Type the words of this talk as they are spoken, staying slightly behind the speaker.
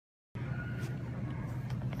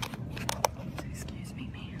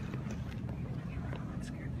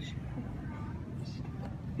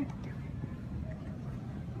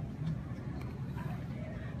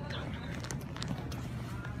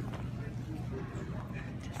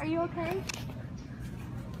Are you okay?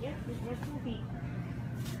 Yes, it's 2 feet.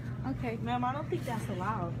 Okay. Ma'am, I don't think that's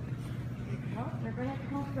allowed. No, they're gonna have to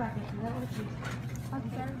come back.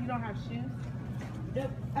 I'm sorry, you don't have shoes?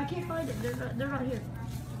 I can't find it. They're not here.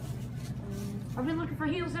 I've been looking for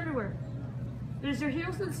heels everywhere. Is there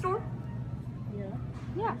heels in the store? Yeah.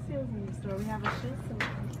 Yeah. There's heels in the store. We have a shoe store.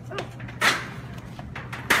 Oh.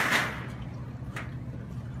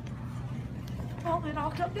 Well, then I'll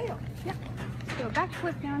come down. Yeah. So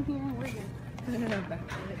backflip down here and we're good.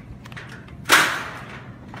 Backflip.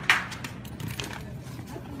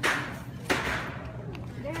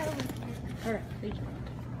 All right, thank you.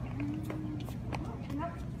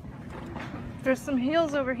 There's some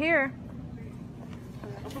heels over here.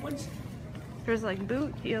 Open ones. There's like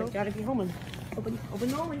boot heels. Gotta be home. Open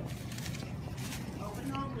only.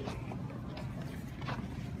 Open only.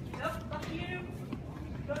 Nope, fuck you.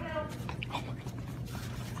 Go down.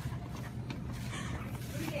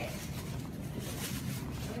 Who you get?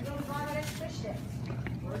 We're gonna buy that fish stick.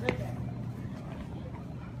 Where's it at?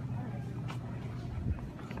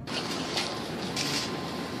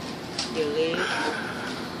 You leave.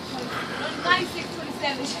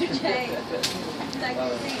 9627 should change. Like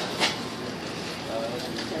the same.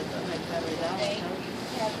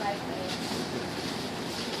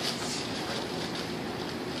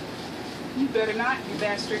 You better not, you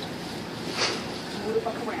bastard. Move the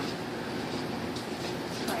fuck around.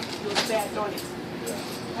 Right, you look bad, don't it?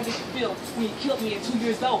 How did you feel when you killed me at 2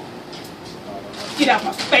 years old? Get out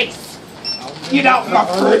my face! Get out my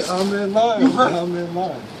face! I'm in line. I'm in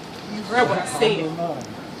line. You heard what I I'm said. in line.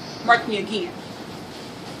 Mark me again.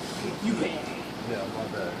 You bad. Yeah, my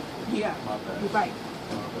bad. Yeah, My bad. you're right.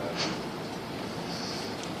 My bad.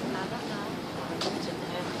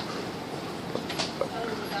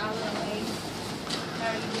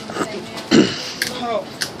 Oh,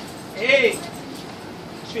 hey,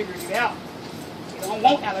 figured it out. You don't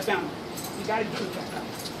want Alabama. You gotta get me back up.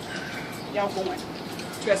 Y'all going.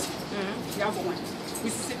 Trust me. Y'all going.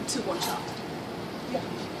 Mississippi 2 on y'all. Yeah.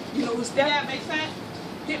 You know who's that? Makes sense?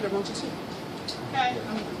 Hitler wants you too. Okay.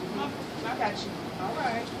 I got you. All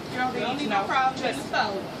right. You don't need no problem. Trust me.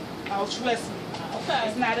 Oh, trust me. Okay.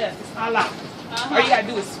 It's not us. It's Allah. All you gotta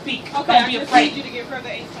do is speak. Okay. Don't be afraid. I just need you to give her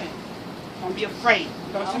the 8 cents. Don't be afraid.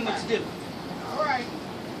 Don't tell me what to do. All right.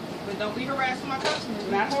 But don't be harassing my customers.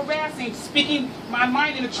 Not harassing. Speaking my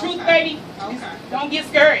mind in the truth, baby. Okay. Don't get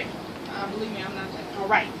scared. Believe me, I'm not that. All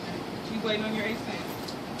right. She's waiting on your 8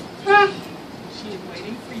 cents. Huh? She is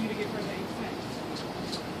waiting for you to give her the 8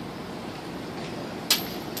 cents.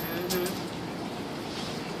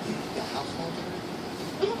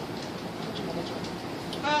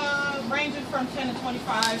 Ranging from 10 to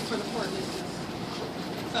 25 for the port distance.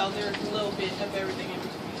 So there's a little bit of everything in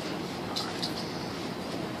between.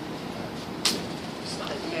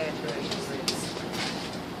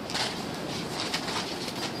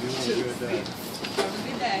 You want a good day? Have a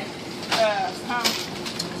good day.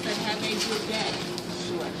 Said have a good day.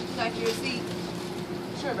 Sure. Got your receipt.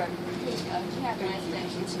 Sure, baby. You have a nice day.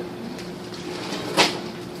 You too.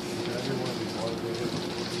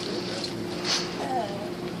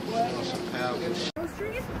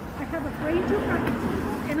 Groceries. I have a brain tumor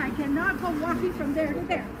and I cannot go walking from there to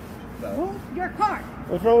there. Move your car.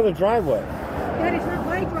 What's wrong with the driveway? That is not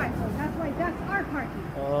my driveway. That's why that's our parking.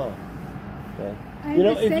 Oh. Okay. I'm You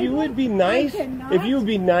know, if disabled. you would be nice, I cannot. if you would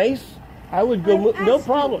be nice, I would go. No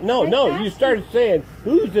problem. No, no. You started saying,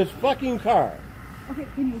 "Who's this fucking car?" Okay,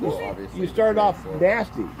 can you move it? You started off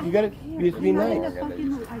nasty. You gotta. You have to be I'm not in nice. the fucking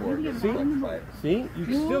mood. I really am not in the mood. See, you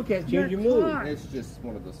Move still can't change your your mood. car. It's just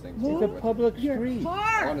one of those things. Move It's a public your street.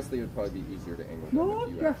 car. Honestly, it would probably be easier to angle them Move if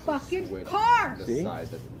you your actually fucking switch car. the See? side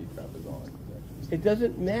that the speed trap is on. It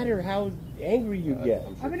doesn't matter how angry you get.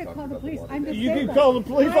 sure I'm going to talking call the about police. water I'm damage. You disabled. can call the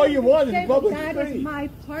police all you want. It's a disabled. public That is street. my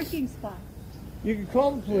parking spot. You can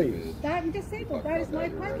call the police. I'm disabled. That is my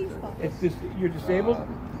parking spot. It's just you're disabled.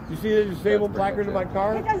 You see the disabled placard in my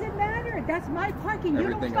car? It doesn't matter. That's my parking. You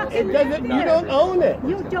don't Everything else fucking It doesn't. live You there. don't own it.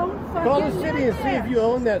 You don't fucking Call the city and live see if there. you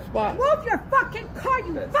own that spot. Move your fucking car,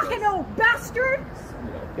 you fucking old bastard!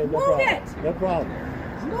 Okay, no Move problem. it. No problem.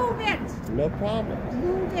 Move it! No problem.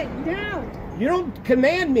 Move it now! You don't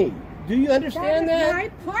command me. Do you understand That that?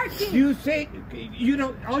 is my parking! You say you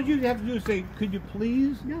don't. All you have to do is say, "Could you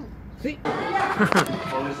please?" No. See. Hey,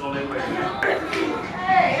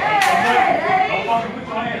 hey,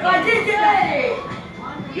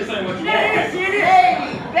 This ain't what you want.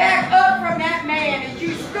 Hey, back up from that man. Is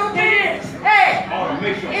you stupid? Hey,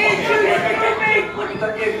 is you stupid? What you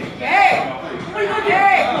gonna do? Hey, what you gonna do?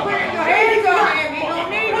 Hey, put your hands on him. He don't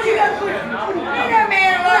need what you gonna do. Leave that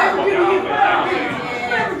man alone.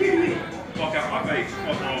 Fuck out my face.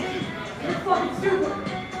 What's wrong?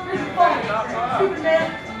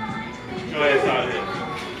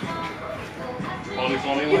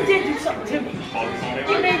 something to me.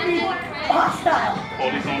 You made me hostile.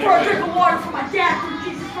 For a drink of water for my dad, for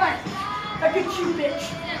Jesus Christ. Look at you, bitch.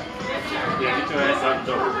 Yeah, get your ass out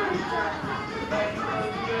the door.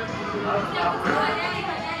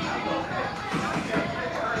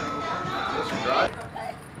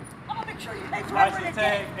 I'm gonna make sure you pay for License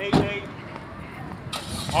tag 88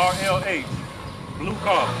 RLH. Blue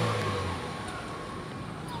car.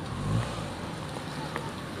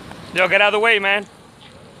 Yo, get out of the way, man.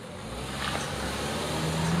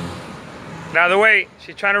 Get out of the way.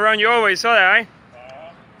 She's trying to run you over. You saw that, right?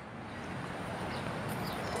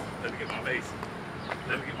 Let me get my mace.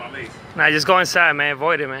 Let me get my mace. Nah, just go inside, man.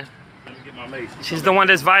 Avoid it, man. Let me get my mace. She's the one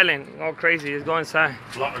that's violent. All crazy. Just go inside.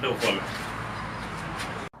 Lock the door for me.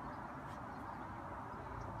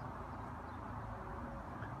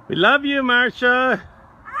 We love you, Marcia.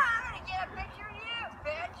 I'm gonna get a picture of you,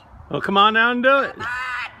 bitch. Well, come on out and do it. Come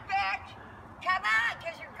on, bitch. Come on,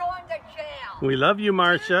 because you're going to jail. We love you,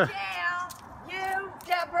 Marcia. Jail, you,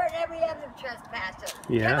 Deborah, and every other trespasser.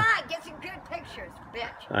 Yeah. Come on, get some good pictures,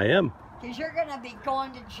 bitch. I am. Because you're going to be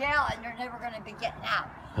going to jail and you're never going to be getting out.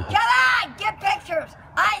 Come on, get pictures.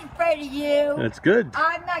 I ain't afraid of you. That's good.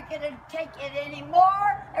 I'm not going to take it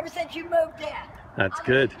anymore ever since you moved in. That's I'm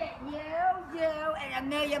good. gonna get you, and a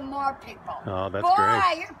million more people. Oh, that's Boy,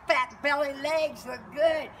 great. your fat belly legs look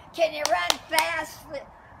good. Can you run fast?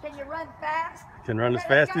 Can you run fast? Can run as You're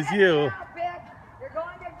fast gonna as go you. to jail, bitch. You're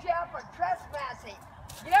going to jail for trespassing.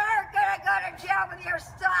 You're gonna go to jail with your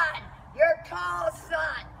son, your tall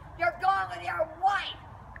son. You're going with your wife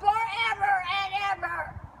forever and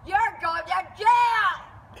ever. You're going to jail.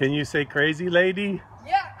 Can you say crazy lady?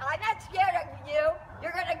 Yeah, I'm not scared of you.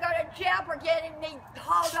 You're gonna go to jail for getting me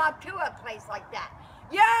hauled off to a place like that.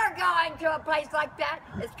 You're going to a place like that.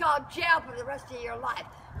 It's called jail for the rest of your life.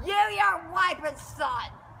 You, your wife, and son.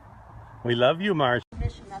 We love you, Marcia.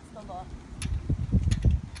 Mission, that's the law.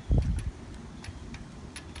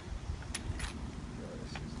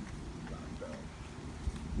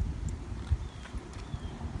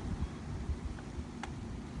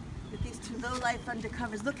 With these two low-life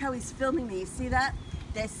undercovers, look how he's filming me. You see that?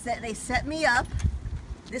 They set me up.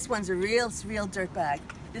 This one's a real dirtbag.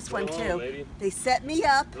 This one Go too. home, lady. They set me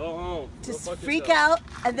up Go home. to Go fuck freak yourself.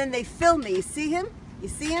 out, and then they film me. You see him? You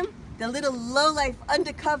see him? The little low-life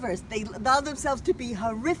undercovers. They allow themselves to be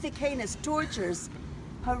horrific, heinous tortures.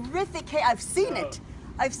 Horrific. I've seen it.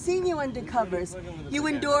 I've seen you undercovers. You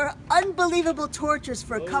endure unbelievable tortures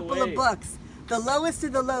for a couple of bucks. The lowest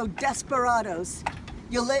of the low, desperados.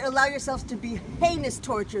 You'll allow yourselves to be heinous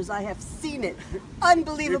tortures. I have seen it.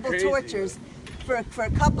 Unbelievable tortures for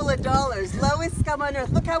a couple of dollars. Lowest scum on earth.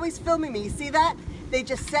 Look how he's filming me. You see that? They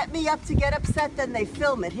just set me up to get upset, then they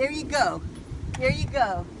film it. Here you go. Here you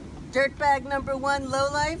go. Dirtbag number one,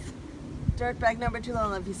 lowlife. Dirtbag number two,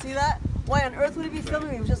 lowlife. You see that? Why on earth would he be filming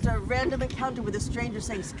me? It was just a random encounter with a stranger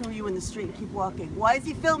saying, screw you in the street, keep walking. Why is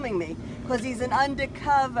he filming me? Because he's an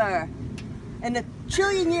undercover. In a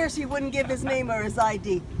trillion years, he wouldn't give his name or his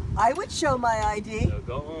ID. I would show my ID. No,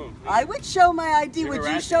 go home. I would show my ID. Would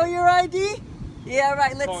you show your ID? Yeah,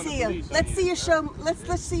 right. Let's Calling see the him. police on Let's you. see you show.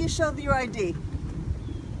 Let's see you show your ID.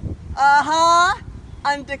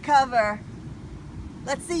 Undercover.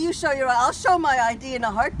 Let's see you show your. I'll show my ID in a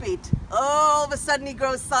heartbeat. Oh, all of a sudden he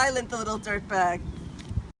grows silent, the little dirtbag.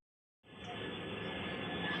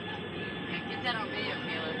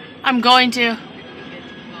 I'm going to.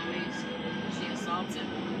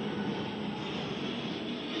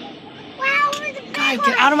 Wow, it was a big God, one.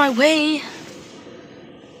 get out of my way.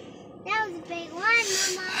 That was a big one,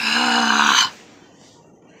 Mama.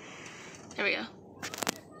 There we go.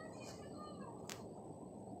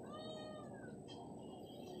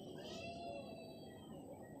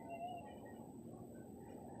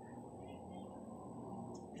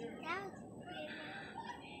 That was a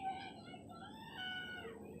big one.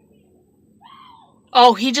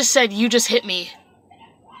 Oh, he just said, you just hit me.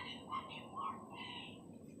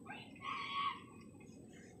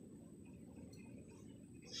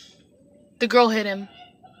 The girl hit him.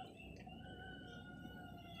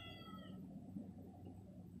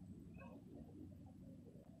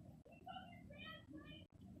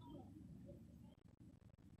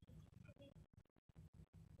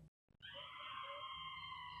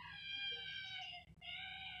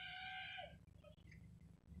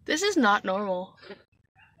 This is not normal.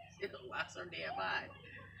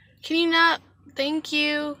 Can you not? Thank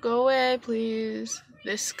you. Go away, please.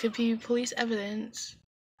 This could be police evidence.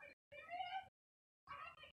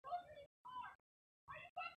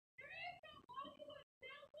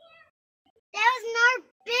 That was another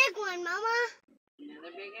big one, Mama.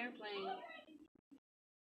 Another big airplane.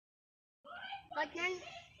 Like then,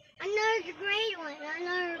 Another gray one.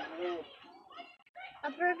 Another blue.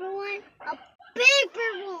 A purple one. A big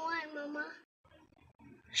purple one, Mama.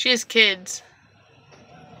 She has kids.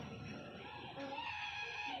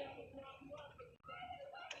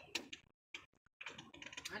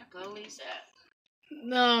 Where the police at?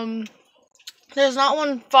 There's not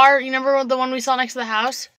one far. You remember the one we saw next to the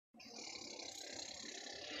house?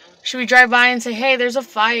 Should we drive by and say, hey, there's a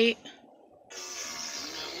fight?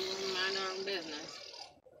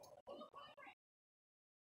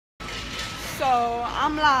 So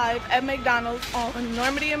I'm live at McDonald's on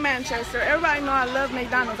Normandy in Manchester. Everybody know I love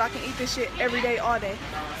McDonald's. I can eat this shit every day, all day.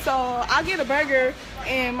 So I get a burger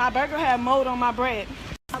and my burger had mold on my bread.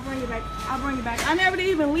 I'll bring it back. I'll bring it back. I never did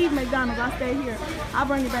even leave McDonald's. I stay here. I'll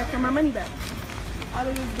bring it back for my money back. All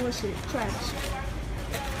of this bullshit. Trash.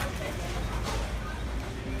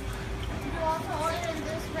 You also ordered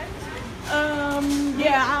this breakfast?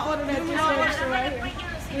 Yeah, I ordered at this register right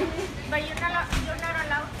here. But you're not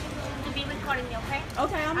allowed to be recording me, okay?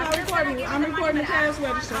 Okay, I'm not recording you. I'm recording the cash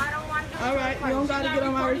register. All right, you don't gotta get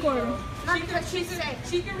on my recording.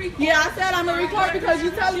 She can record. Yeah, I said I'm gonna record because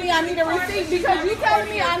you telling me I need a receipt. Because you telling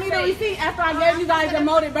me I need a receipt after I gave you guys a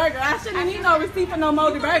molded burger. I shouldn't need no receipt for no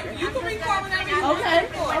molded burger. You can record whenever you want. Okay.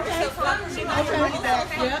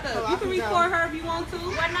 Yeah. You can record her if you want to.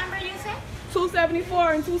 What number you say?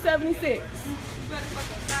 274 and 276. You better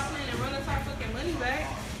fucking stop playing and run us our fucking money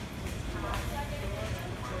back.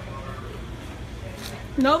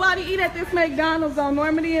 Nobody eat at this McDonald's on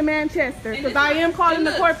Normandy in Manchester because I am calling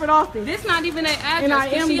the corporate office. This not even an address. And I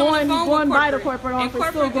am going by the corporate And office,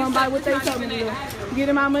 still going by what they told me to do.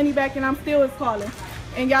 Getting my money back and I'm still is calling.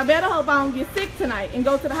 And y'all better hope I don't get sick tonight and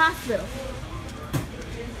go to the hospital.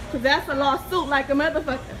 Because that's a lawsuit like a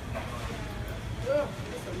motherfucker.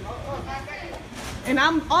 And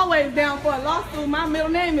I'm always down for a lawsuit. My middle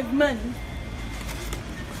name is Money.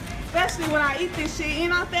 Especially when I eat this shit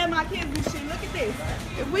and I fed my kids this shit. Look at this.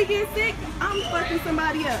 If we get sick, I'm fucking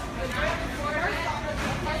somebody up.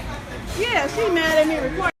 Yeah, she mad at me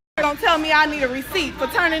recording. Don't tell me I need a receipt for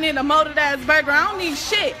turning in a molded ass burger. I don't need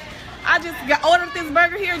shit. I just ordered this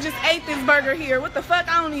burger here, just ate this burger here. What the fuck?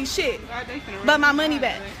 I don't need shit. But my money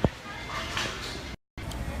back.